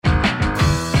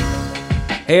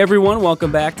Hey everyone,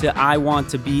 welcome back to I Want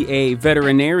to Be a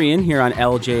Veterinarian here on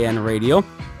LJN Radio.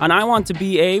 On I Want to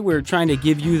Be a, we're trying to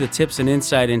give you the tips and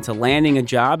insight into landing a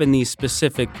job in these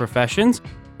specific professions.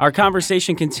 Our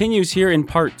conversation continues here in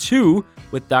part 2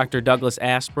 with Dr. Douglas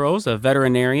Asprose, a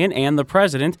veterinarian and the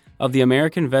president of the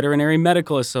American Veterinary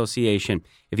Medical Association.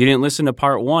 If you didn't listen to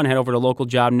part 1, head over to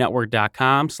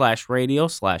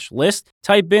localjobnetwork.com/radio/list.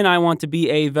 Type in I Want to Be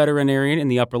a Veterinarian in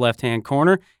the upper left-hand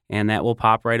corner, and that will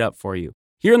pop right up for you.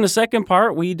 Here in the second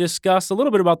part, we discuss a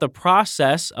little bit about the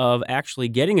process of actually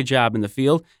getting a job in the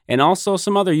field and also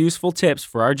some other useful tips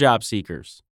for our job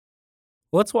seekers.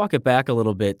 Let's walk it back a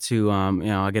little bit to,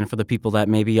 again, for the people that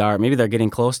maybe they're getting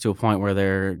close to a point where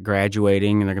they're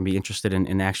graduating and they're going to be interested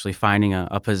in actually finding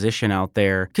a position out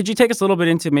there. Could you take us a little bit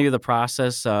into maybe the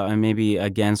process and maybe,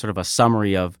 again, sort of a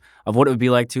summary of what it would be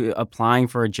like to applying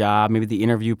for a job, maybe the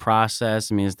interview process?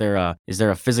 I mean, is there a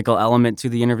physical element to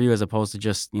the interview as opposed to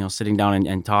just, sitting down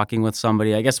and talking with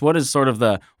somebody? I guess what are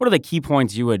the key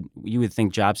points you would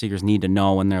think job seekers need to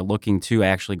know when they're looking to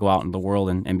actually go out in the world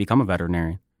and become a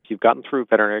veterinarian? You've gotten through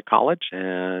veterinary college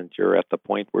and you're at the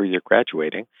point where you're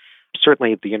graduating,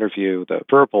 certainly the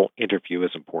verbal interview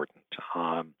is important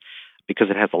because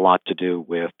it has a lot to do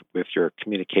with your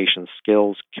communication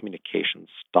skills, communication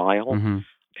style. Mm-hmm.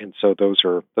 And so those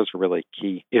are really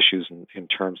key issues in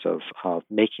terms of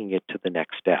making it to the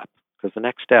next step, because the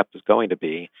next step is going to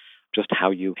be just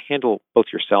how you handle both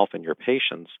yourself and your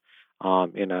patients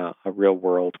in a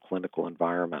real-world clinical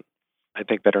environment. I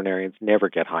think veterinarians never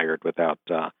get hired without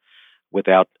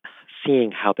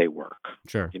seeing how they work.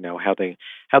 Sure. How they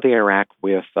interact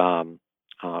with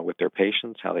their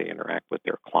patients, how they interact with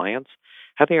their clients,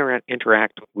 how they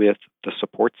interact with the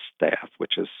support staff,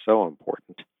 which is so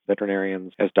important.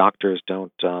 Veterinarians, as doctors,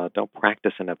 don't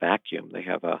practice in a vacuum. They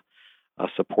have a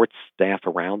support staff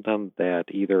around them that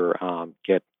either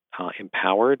get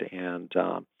empowered and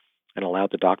allow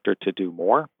the doctor to do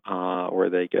more, or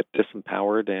they get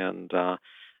disempowered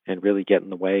and really get in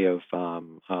the way of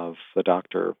the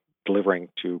doctor delivering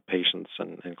to patients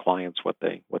and clients what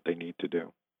they need to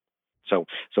do. So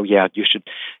yeah, you should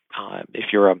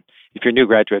if you're a new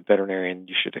graduate veterinarian,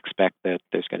 you should expect that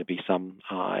there's going to be some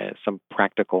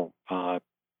practical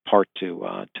part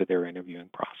to their interviewing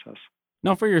process.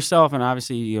 Now, for yourself, and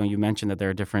obviously, you mentioned that there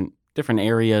are different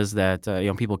areas that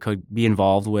people could be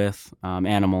involved with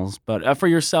animals. But for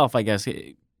yourself, I guess,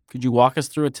 could you walk us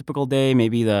through a typical day?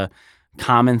 Maybe the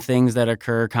common things that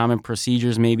occur, common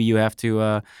procedures maybe you have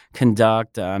to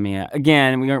conduct. I mean,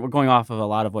 again, we're going off of a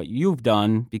lot of what you've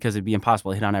done because it'd be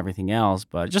impossible to hit on everything else.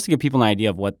 But just to give people an idea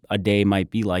of what a day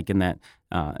might be like in that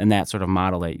sort of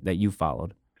model that you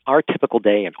followed. Our typical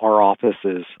day in our office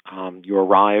is you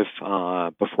arrive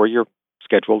before your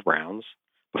scheduled rounds,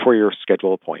 before your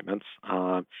scheduled appointments,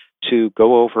 to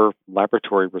go over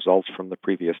laboratory results from the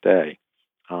previous day.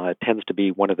 It tends to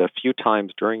be one of the few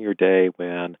times during your day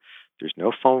when there's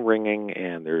no phone ringing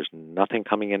and there's nothing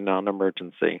coming in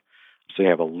non-emergency. So you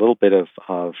have a little bit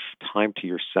of time to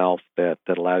yourself that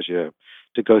allows you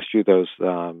to go through those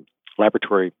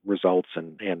laboratory results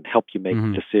and help you make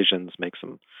decisions, make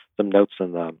some notes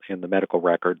in the medical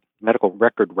record. Medical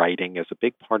record writing is a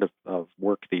big part of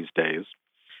work these days.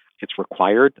 It's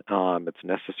required. It's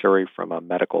necessary from a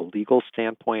medical legal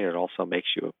standpoint. It also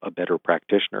makes you a better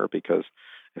practitioner because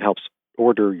it helps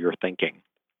order your thinking.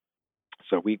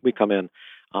 So we come in,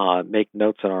 make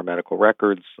notes on our medical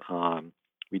records.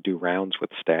 We do rounds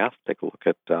with staff, take a look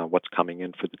at what's coming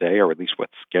in for the day, or at least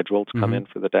what's scheduled to come in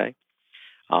for the day.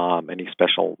 Any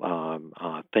special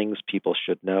things people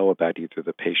should know about either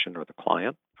the patient or the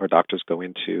client. Our doctors go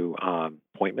into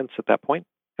appointments at that point.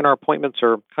 And our appointments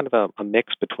are kind of a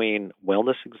mix between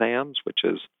wellness exams, which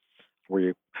is where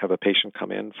you have a patient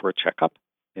come in for a checkup,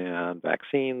 and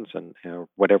vaccines and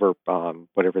whatever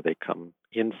they come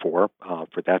in for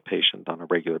that patient on a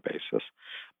regular basis,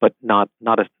 but not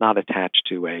attached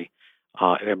to an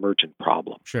emergent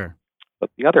problem. Sure.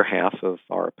 But the other half of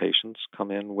our patients come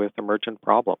in with emergent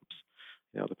problems.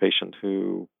 The patient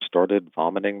who started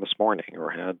vomiting this morning, or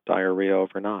had diarrhea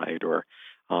overnight, or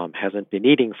hasn't been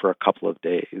eating for a couple of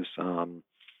days,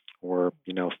 or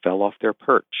fell off their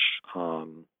perch.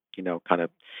 Kind of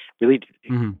really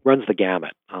runs the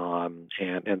gamut.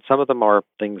 And some of them are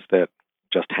things that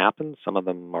just happen. Some of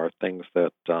them are things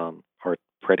that are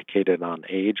predicated on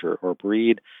age or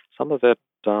breed. Some of it,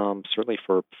 certainly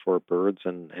for birds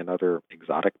and other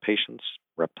exotic patients,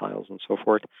 reptiles and so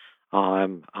forth,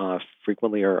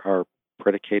 frequently are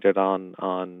predicated on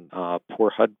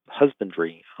poor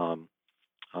husbandry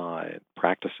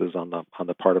practices on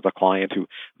the part of a client who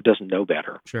doesn't know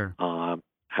better. Sure.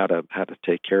 How to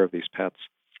take care of these pets.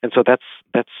 And so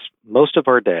that's most of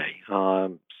our day.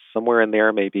 Somewhere in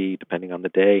there, maybe depending on the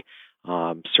day,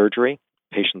 surgery.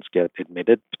 Patients get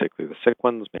admitted, particularly the sick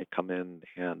ones, may come in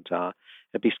and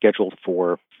be scheduled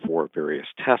for various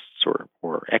tests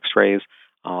or X-rays,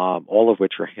 all of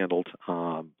which are handled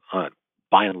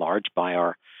by and large by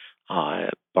our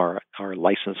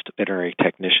licensed veterinary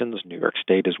technicians. New York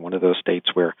State is one of those states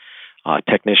where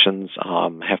technicians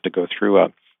have to go through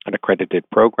an accredited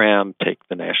program, take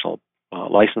the national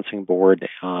licensing board,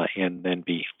 and then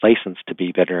be licensed to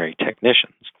be veterinary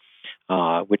technicians,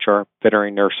 which are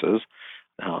veterinary nurses.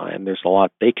 And there's a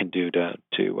lot they can do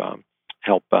to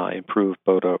help improve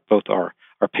both our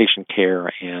patient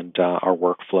care and our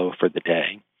workflow for the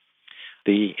day.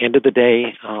 The end of the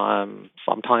day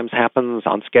sometimes happens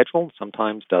on schedule,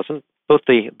 sometimes doesn't. Both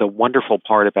the wonderful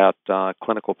part about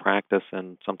clinical practice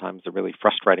and sometimes the really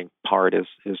frustrating part is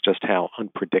just how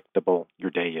unpredictable your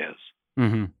day is.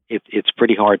 Mm-hmm. It's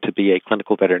pretty hard to be a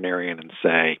clinical veterinarian and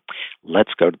say,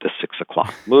 let's go to the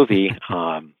 6:00 movie.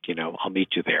 I'll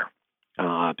meet you there.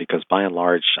 Because by and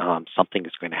large, something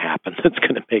is going to happen that's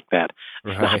going to make that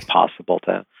not possible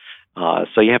to.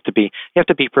 So you have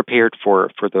to be prepared for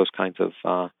those kinds of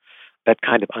that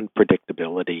kind of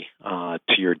unpredictability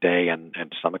to your day and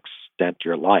to some extent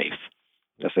your life.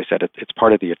 As I said, it's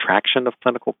part of the attraction of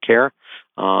clinical care,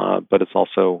 but it's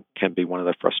also can be one of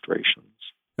the frustrations.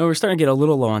 No, we're starting to get a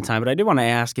little low on time, but I did want to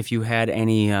ask if you had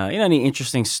any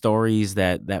interesting stories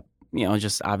that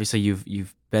just obviously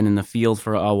you've been in the field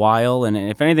for a while, and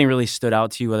if anything really stood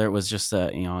out to you, whether it was just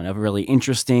a really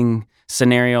interesting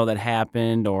scenario that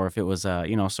happened, or if it was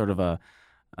sort of a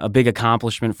big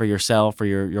accomplishment for yourself or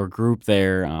your group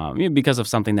there because of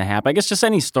something that happened. I guess just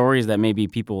any stories that maybe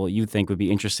people you think would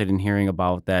be interested in hearing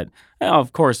about that,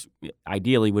 of course,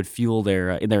 ideally would fuel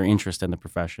their interest in the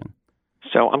profession.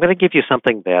 So I'm going to give you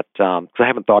something that, because I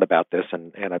haven't thought about this,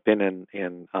 and I've been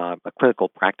in a clinical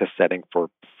practice setting for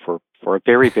a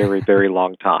very, very, very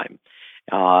long time.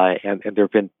 And there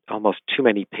have been almost too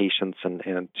many patients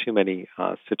and too many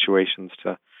situations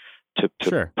to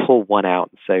Sure. pull one out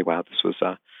and say, wow, this was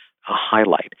a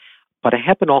highlight. But I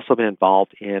have also been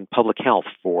involved in public health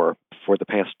for the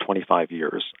past 25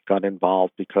 years. Got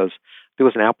involved because there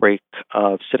was an outbreak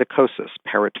of psittacosis,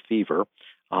 parrot fever,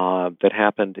 that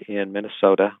happened in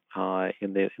Minnesota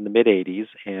in the mid '80s,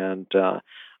 and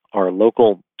our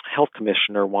local health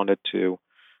commissioner wanted to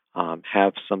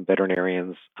have some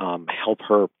veterinarians help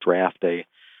her draft a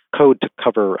code to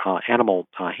cover animal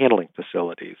handling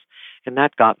facilities, and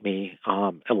that got me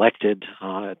elected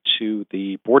to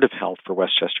the Board of Health for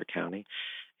Westchester County,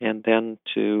 and then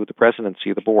to the presidency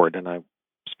of the board. And I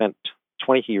spent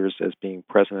 20 years as being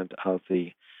president of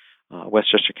the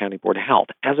Westchester County Board of Health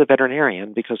as a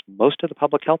veterinarian, because most of the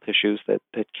public health issues that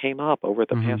came up over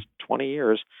the past 20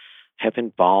 years have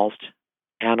involved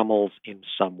animals in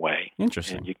some way.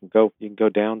 Interesting. And you can go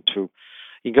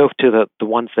to the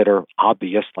ones that are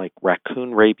obvious, like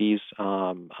raccoon rabies,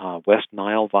 West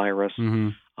Nile virus,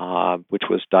 which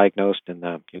was diagnosed in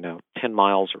the 10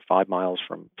 miles or 5 miles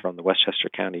from the Westchester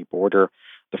County border.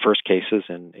 The first cases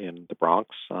in the Bronx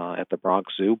at the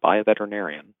Bronx Zoo by a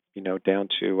veterinarian. Down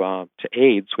to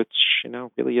AIDS, which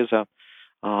really is a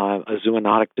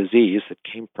zoonotic disease that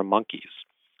came from monkeys.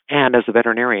 And as a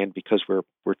veterinarian, because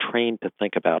we're trained to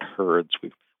think about herds,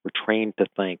 we're trained to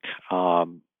think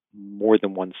more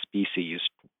than one species,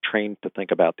 trained to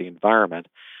think about the environment.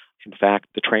 In fact,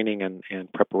 the training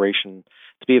and preparation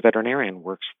to be a veterinarian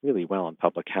works really well in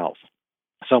public health.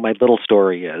 So my little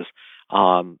story is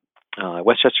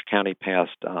Westchester County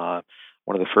passed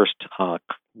one of the first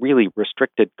really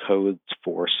restricted codes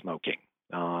for smoking.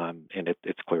 And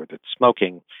it's clear that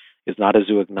smoking is not a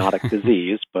zoonotic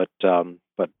disease, but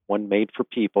one made for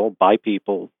people, by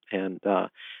people, and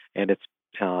it's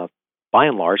by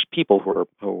and large people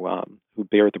who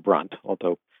bear the brunt.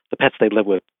 Although the pets they live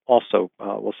with also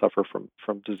will suffer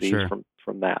from disease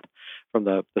from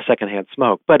the secondhand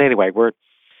smoke. But anyway,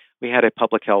 we had a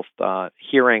public health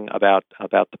hearing about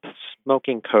the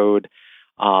smoking code,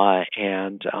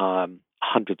 and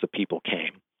hundreds of people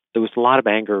came. There was a lot of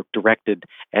anger directed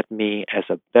at me as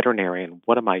a veterinarian.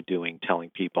 What am I doing telling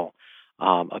people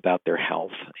about their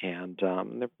health? And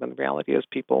the reality is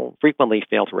people frequently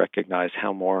fail to recognize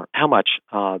how much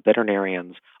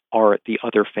veterinarians are the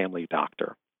other family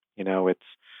doctor. You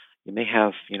may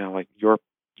have like your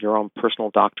own personal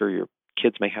doctor, your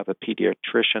kids may have a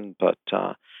pediatrician, but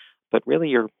really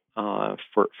you're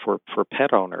for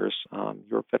pet owners,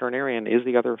 your veterinarian is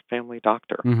the other family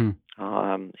doctor,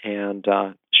 and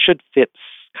should fit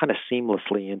kind of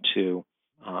seamlessly into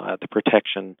the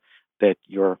protection that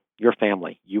you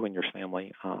and your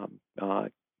family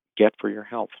get for your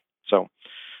health. So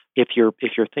if you're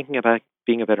thinking about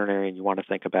being a veterinarian, you want to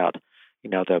think about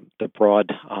the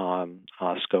broad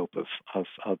scope of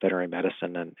veterinary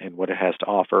medicine and what it has to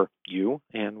offer you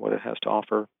and what it has to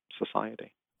offer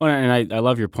society. Well, and I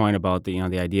love your point about the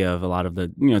idea of a lot of the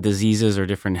diseases or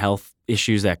different health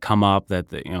issues that come up, that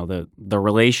the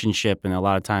relationship, and a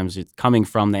lot of times it's coming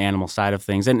from the animal side of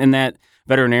things, and that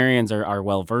veterinarians are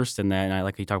well versed in that. And I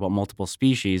like how you talk about multiple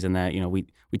species, and that we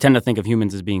tend to think of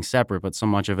humans as being separate, but so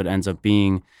much of it ends up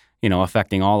being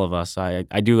affecting all of us. I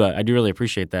do really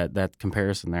appreciate that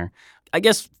comparison there. I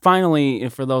guess finally,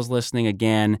 for those listening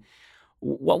again,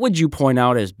 what would you point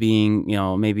out as being,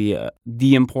 maybe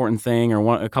the important thing,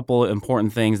 or a couple of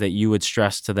important things that you would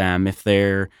stress to them if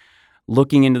they're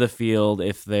looking into the field,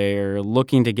 if they're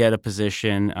looking to get a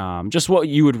position, just what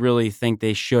you would really think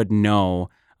they should know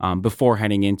before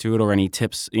heading into it, or any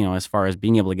tips, as far as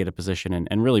being able to get a position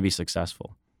and really be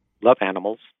successful? Love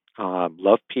animals,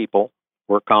 love people,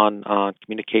 work on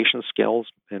communication skills,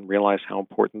 and realize how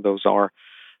important those are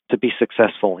to be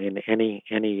successful in any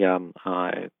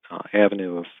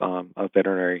avenue of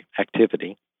veterinary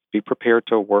activity. Be prepared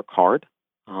to work hard.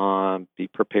 Be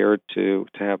prepared to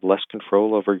have less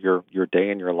control over your day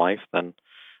and your life than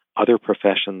other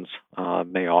professions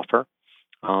may offer.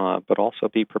 But also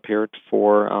be prepared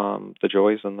for the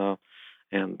joys and the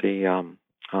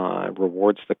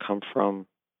rewards that come from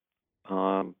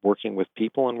working with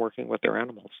people and working with their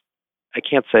animals. I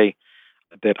can't say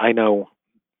that I know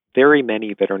very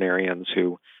many veterinarians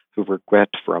who regret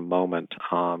for a moment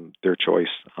their choice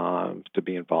to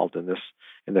be involved in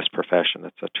this profession.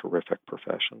 It's a terrific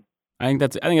profession. I think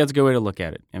that's a good way to look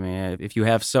at it. I mean, if you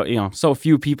have so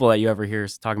few people that you ever hear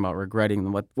talking about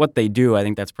regretting what they do, I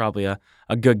think that's probably a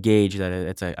good gauge that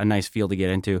it's a nice field to get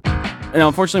into. And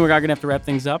unfortunately, we're going to have to wrap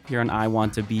things up here on I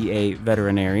Want to Be a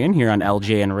Veterinarian here on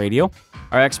LJN Radio.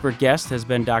 Our expert guest has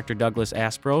been Dr. Douglas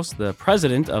Aspros, the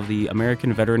president of the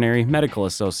American Veterinary Medical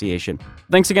Association.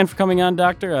 Thanks again for coming on,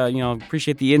 Doctor.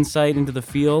 Appreciate the insight into the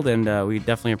field, and we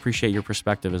definitely appreciate your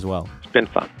perspective as well. It's been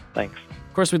fun. Thanks.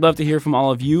 Of course, we'd love to hear from all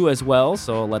of you as well,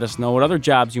 so let us know what other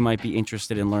jobs you might be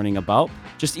interested in learning about.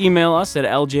 Just email us at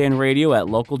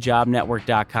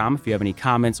ljnradio@localjobnetwork.com if you have any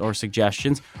comments or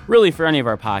suggestions, really for any of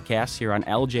our podcasts here on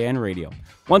LJN Radio.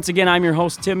 Once again, I'm your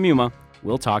host, Tim Muma.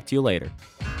 We'll talk to you later.